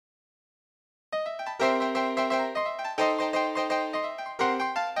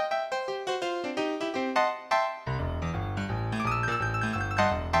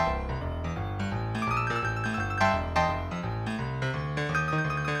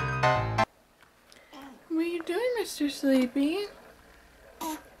What are you doing, Mr. Sleepy?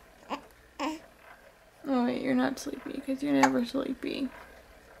 Oh wait, you're not sleepy because you're never sleepy.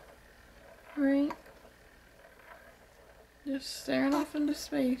 Right? Just staring off into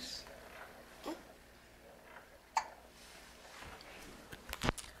space.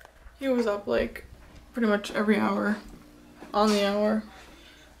 He was up like pretty much every hour on the hour,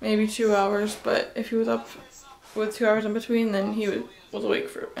 maybe 2 hours, but if he was up with 2 hours in between, then he was awake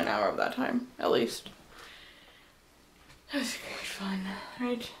for an hour of that time, at least. That was great fun,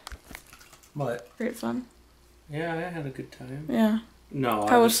 right? What? Great fun. Yeah, I had a good time. Yeah. No,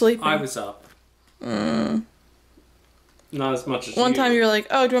 I was sleeping. I was up. Not as much as One time you were like,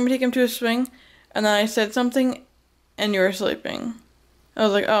 oh, do you want me to take him to a swing? And then I said something, and you were sleeping. I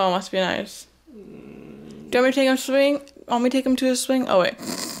was like, oh, it must be nice. Do you want me to take him to a swing? Want me to take him to a swing? Oh, wait.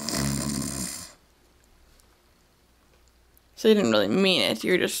 So you didn't really mean it.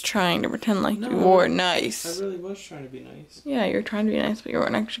 You were just trying to pretend like you were nice. I really was trying to be nice. Yeah, you were trying to be nice, but you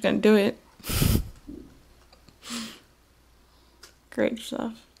weren't actually going to do it. Great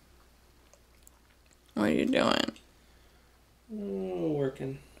stuff. What are you doing? Oh,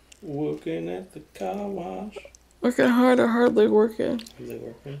 working. Working at the car wash. Working hard or hardly working? Hardly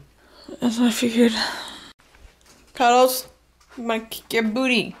working. That's what I figured. Cuddles, I'm gonna kick your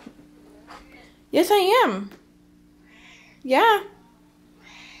booty. Yes, I am. Yeah.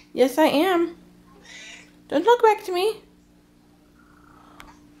 Yes, I am. Don't look back to me.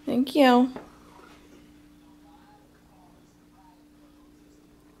 Thank you.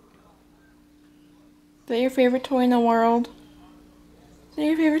 Is that your favorite toy in the world? Is that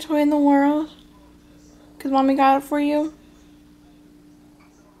your favorite toy in the world? Because Mommy got it for you?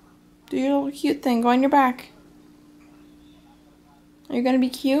 Do your little cute thing. Go on your back. Are you gonna be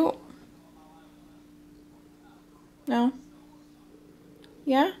cute? No?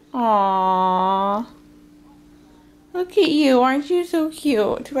 Yeah? Aww. Look at you. Aren't you so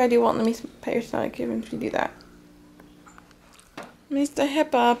cute? Too bad you won't let me pet your stomach even if you do that. Mr.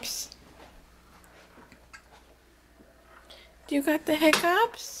 Hip-ups. Do you got the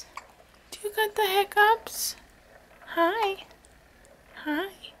hiccups? Do you got the hiccups? Hi. Hi.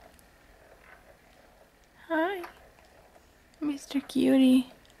 Hi. Mr.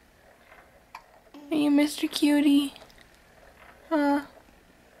 Cutie. Are you Mr. Cutie? Huh?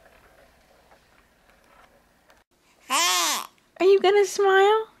 Are you gonna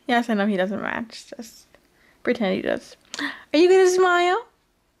smile? Yes, I know he doesn't match. Just pretend he does. Are you gonna smile?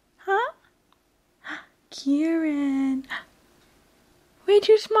 Huh? Kieran. Where'd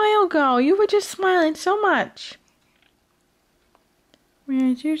your smile go? You were just smiling so much.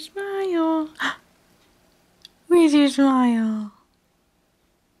 Where's your smile? Where's your smile?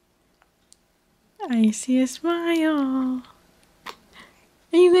 I see a smile.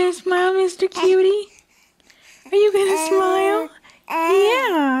 Are you gonna smile, Mr. Cutie? Are you gonna smile?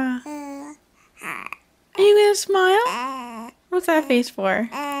 Yeah. Are you gonna smile? What's that face for?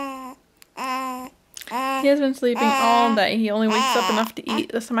 He has been sleeping all day. He only wakes up enough to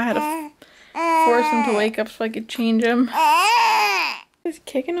eat. This time I had to force him to wake up so I could change him. He's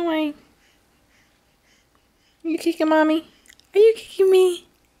kicking away. Are you kicking Mommy? Are you kicking me?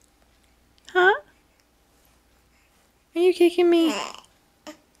 Huh? Are you kicking me?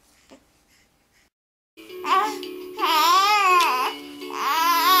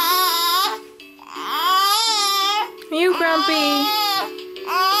 Are you grumpy?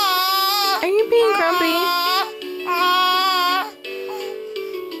 Are you being grumpy?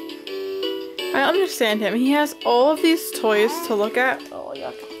 I understand him. He has all of these toys to look at. Oh,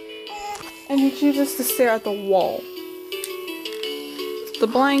 yuck. And he chooses to stare at the wall. The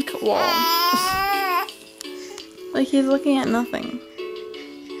blank wall. Like he's looking at nothing.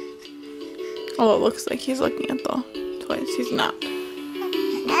 Although it looks like he's looking at the toys. He's not.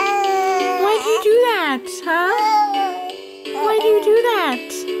 Why'd you do that, huh? Why'd you do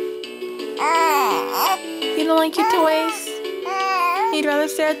that? You don't like your toys? You'd rather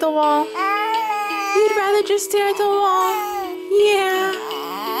stare at the wall? You'd rather just stare at the wall? Yeah.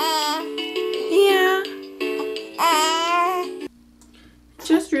 Yeah.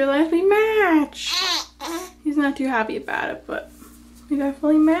 Just realized we match. He's not too happy about it, but we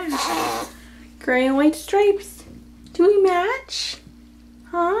definitely match. Gray and white stripes. Do we match?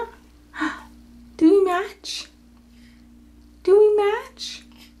 Huh? Do we match? Do we match?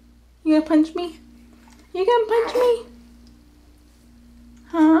 You gonna punch me? You gonna punch me?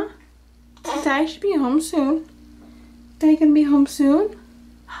 Huh? Daddy should be home soon. Daddy gonna be home soon?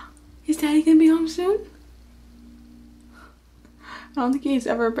 Is Daddy gonna be home soon? I don't think he's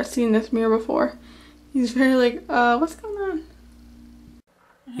ever seen this mirror before. He's very like, what's going on?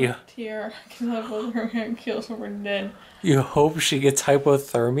 Yeah. Tear. Hypothermia kills her, we're dead. You hope she gets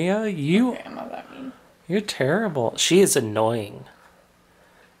hypothermia? Okay, I'm not that mean. You're terrible. She is annoying.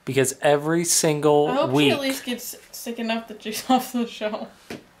 Because every single I hope week... she at least gets sick enough that she's off the show.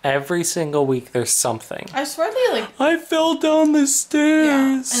 Every single week there's something. I swear they like... I fell down the stairs.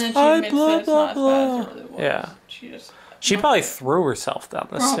 Yeah, and then she admits that it's blah, not as blah. bad as it really was. Yeah. She probably threw herself down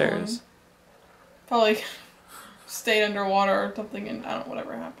the stairs. Probably stayed underwater or something and I don't know,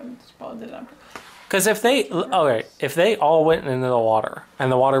 whatever happened. She probably did it after. Because if they all went into the water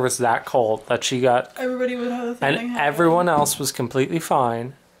and the water was that cold that she got... Everybody would have the same thing And happen. everyone else was completely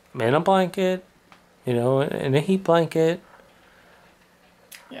fine. In a blanket, in a heat blanket.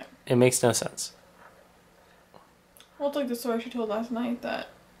 Yeah. It makes no sense. Well, it's like the story she told last night that,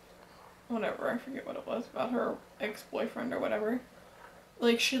 whatever, I forget what it was, about her ex-boyfriend or whatever.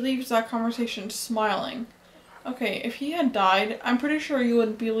 Like, she leaves that conversation smiling. Okay, if he had died, I'm pretty sure you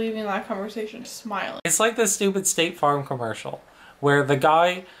wouldn't be leaving that conversation smiling. It's like the stupid State Farm commercial where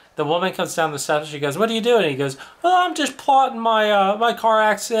the woman comes down the steps, she goes, "What are you doing?" And he goes, "Oh, I'm just plotting my my car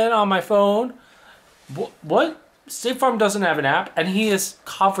accident on my phone." What? State Farm doesn't have an app, and he is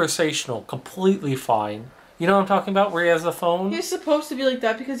conversational, completely fine. You know what I'm talking about, where he has the phone? He's supposed to be like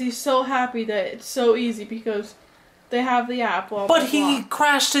that because he's so happy that it's so easy because they have the app. Blah, blah, But he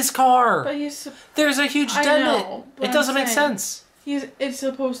crashed his car. But he's... There's a huge dent in it. It doesn't make sense. It's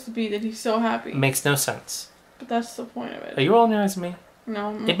supposed to be that he's so happy. It makes no sense. But that's the point of it. Are you rolling your eyes at me?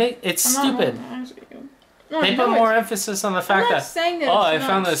 No. It's stupid. No, They put more emphasis on the fact that, oh, I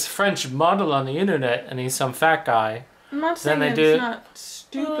found this French model on the internet and he's some fat guy. I'm not saying that it's not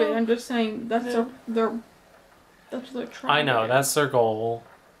stupid. I'm just saying that's that's what they're trying. I know, that's their goal.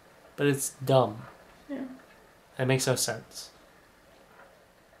 But it's dumb. Yeah. It makes no sense.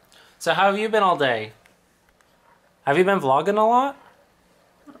 So how have you been all day? Have you been vlogging a lot?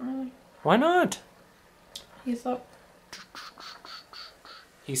 Not really. Why not? He's up.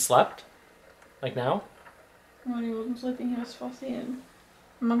 He slept? Like now? When he wasn't sleeping, he was fussy, and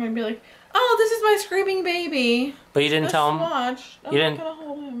I'm not gonna be like, "Oh, this is my screaming baby." But you didn't tell him. Watch. I'm not gonna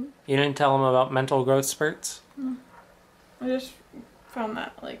hold him. You didn't tell him about mental growth spurts? No. I just found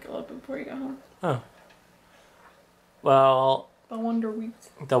that like a little bit before you got home. Oh. Well. The Wonder Weeks.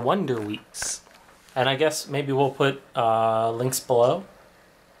 The Wonder Weeks. And I guess maybe we'll put links below.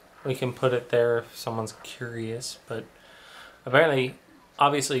 We can put it there if someone's curious. But apparently,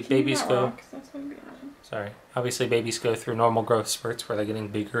 obviously, babies go... That's gonna be annoying. Sorry. Obviously, babies go through normal growth spurts where they're getting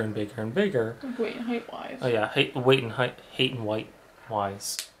bigger and bigger and bigger. Like weight and height-wise. Oh yeah, weight and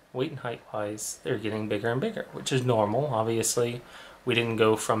height-wise. Weight and height-wise, they're getting bigger and bigger, which is normal. Obviously, we didn't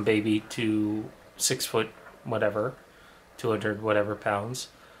go from baby to 6 foot whatever, 200 whatever pounds.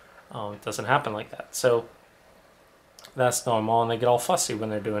 It doesn't happen like that. So that's normal, and they get all fussy when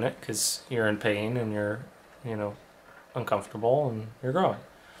they're doing it because you're in pain and you're, uncomfortable and you're growing.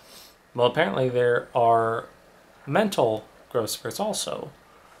 Well, apparently there are mental growth spurts also,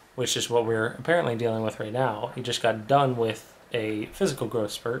 which is what we're apparently dealing with right now. He just got done with a physical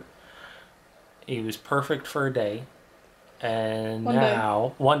growth spurt. He was perfect for a day, and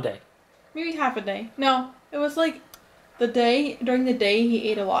one day. Maybe half a day. No, it was like during the day he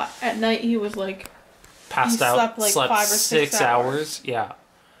ate a lot. At night he was like passed out, slept like 5 or 6 hours. Yeah,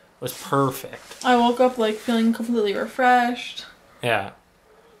 it was perfect. I woke up like feeling completely refreshed. Yeah.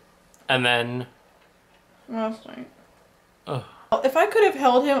 And then... Last night. Ugh. If I could have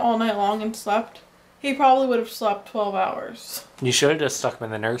held him all night long and slept, he probably would have slept 12 hours. You should have just stuck him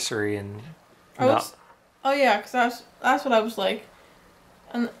in the nursery and... Oh yeah, because that's what I was like.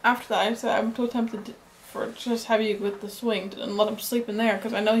 And after that I said I'm too tempted for just have you with the swing and let him sleep in there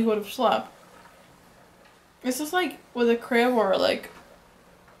because I know he would have slept. It's just like with a crib or like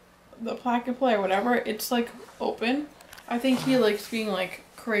the pack and play or whatever, it's like open. I think he likes being like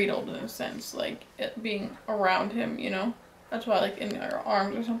cradled in a sense, like it being around him, That's why like in our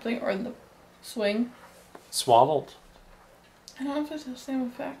arms or something, or in the swing. Swaddled. I don't know if it's the same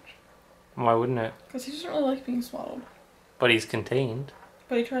effect. Why wouldn't it? Because he doesn't really like being swaddled. But he's contained.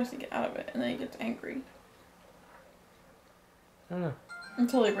 But he tries to get out of it, and then he gets angry. I don't know.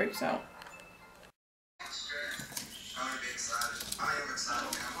 Until he breaks out. I'm gonna be excited. I am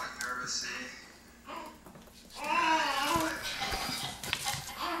excited. I'm like nervous, see?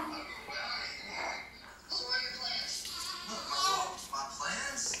 My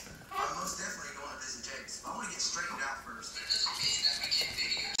plans? I'm most definitely going to visit Jake's. I want to get straightened out first. It doesn't mean that we can't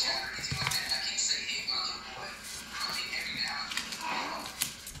video chat or anything like that. I can't say, hey, my little boy. I'll be every now and then.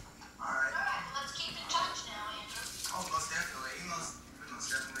 Alright. Well, let's keep in touch now, Andrew. Oh, most definitely. Most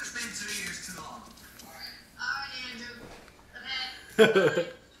definitely. It's been 2 years too long. Alright, Andrew. Okay.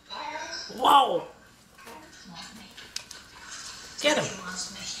 Whoa! Get him!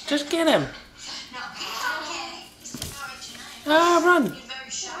 Just get him! Ah, run! Very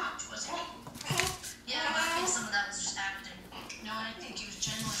shocked, wasn't he? Yeah, but I think some of that was just acting. No, I think he was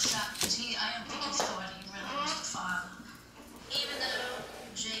genuinely shocked because I don't think he thought he really was the father. Even though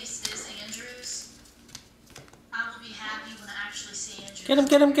Jace is Andrews, I will be happy when I actually see Andrews. Get him,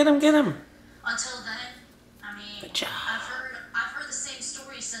 get him, get him, get him! Until then, I mean, I've heard the same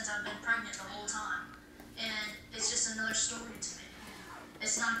story since I've been pregnant the whole time, and it's just another story to me.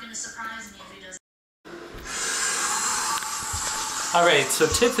 It's not going to surprise me if he does. Alright, so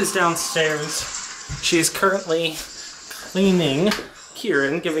Tiff is downstairs. She's currently cleaning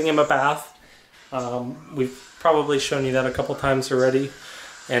Kieran, giving him a bath. We've probably shown you that a couple times already,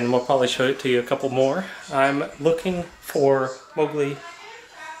 and we'll probably show it to you a couple more. I'm looking for Mowgli.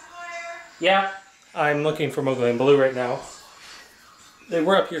 Yeah, I'm looking for Mowgli and Baloo right now. They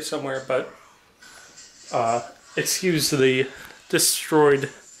were up here somewhere, but excuse the destroyed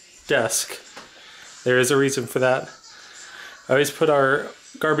desk. There is a reason for that. I always put our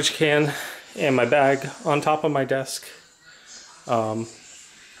garbage can and my bag on top of my desk so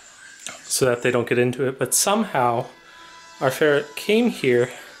that they don't get into it. But somehow our ferret came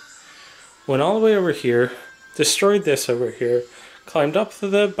here, went all the way over here, destroyed this over here, climbed up to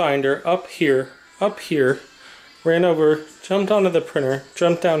the binder, up here, ran over, jumped onto the printer,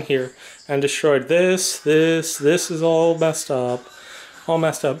 jumped down here, and destroyed this. This is all messed up.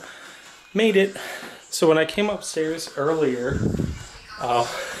 Made it. So when I came upstairs earlier,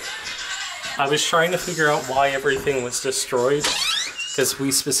 I was trying to figure out why everything was destroyed, because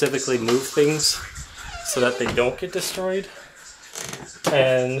we specifically move things so that they don't get destroyed.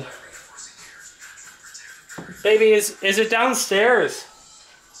 And baby, is it downstairs?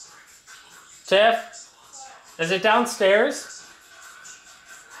 Tiff, is it downstairs?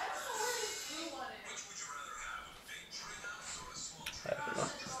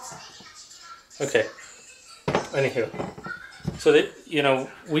 Okay. Anywho, so that, you know,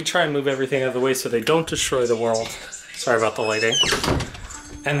 we try and move everything out of the way so they don't destroy the world. Sorry about the lighting.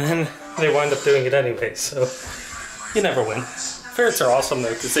 And then they wind up doing it anyway, so you never win. Ferrets are awesome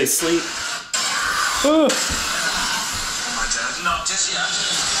though, because they sleep. Ooh. My dad, not just yet.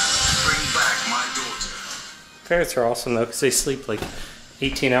 Bring back my daughter. Ferrets are awesome though, because they sleep like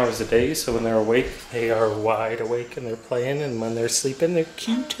 18 hours a day, so when they're awake, they are wide awake and they're playing, and when they're sleeping, they're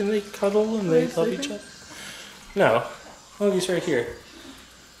cute and they cuddle and they love each other. No. Oh, he's right here.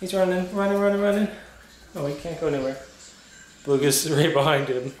 He's running. Oh, he can't go anywhere. Lucas is right behind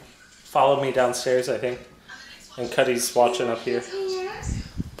him. Followed me downstairs, I think. And Cuddy's watching up here.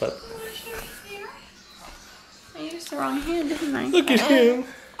 But I used the wrong hand, didn't I? look at him.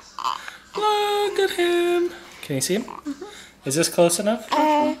 Look at him. Can you see him? Is this close enough?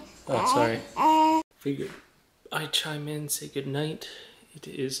 Oh, sorry. Figured I'd chime in, say goodnight. It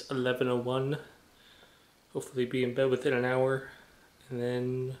is 11:01. Hopefully be in bed within an hour. And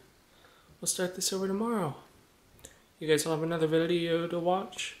then we'll start this over tomorrow. You guys will have another video to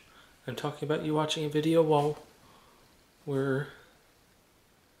watch. I'm talking about you watching a video while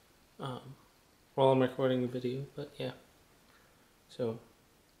I'm recording a video, but yeah. So,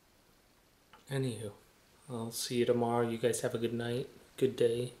 anywho, I'll see you tomorrow. You guys have a good night, good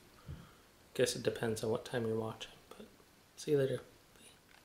day. Guess it depends on what time you're watching, but see you later.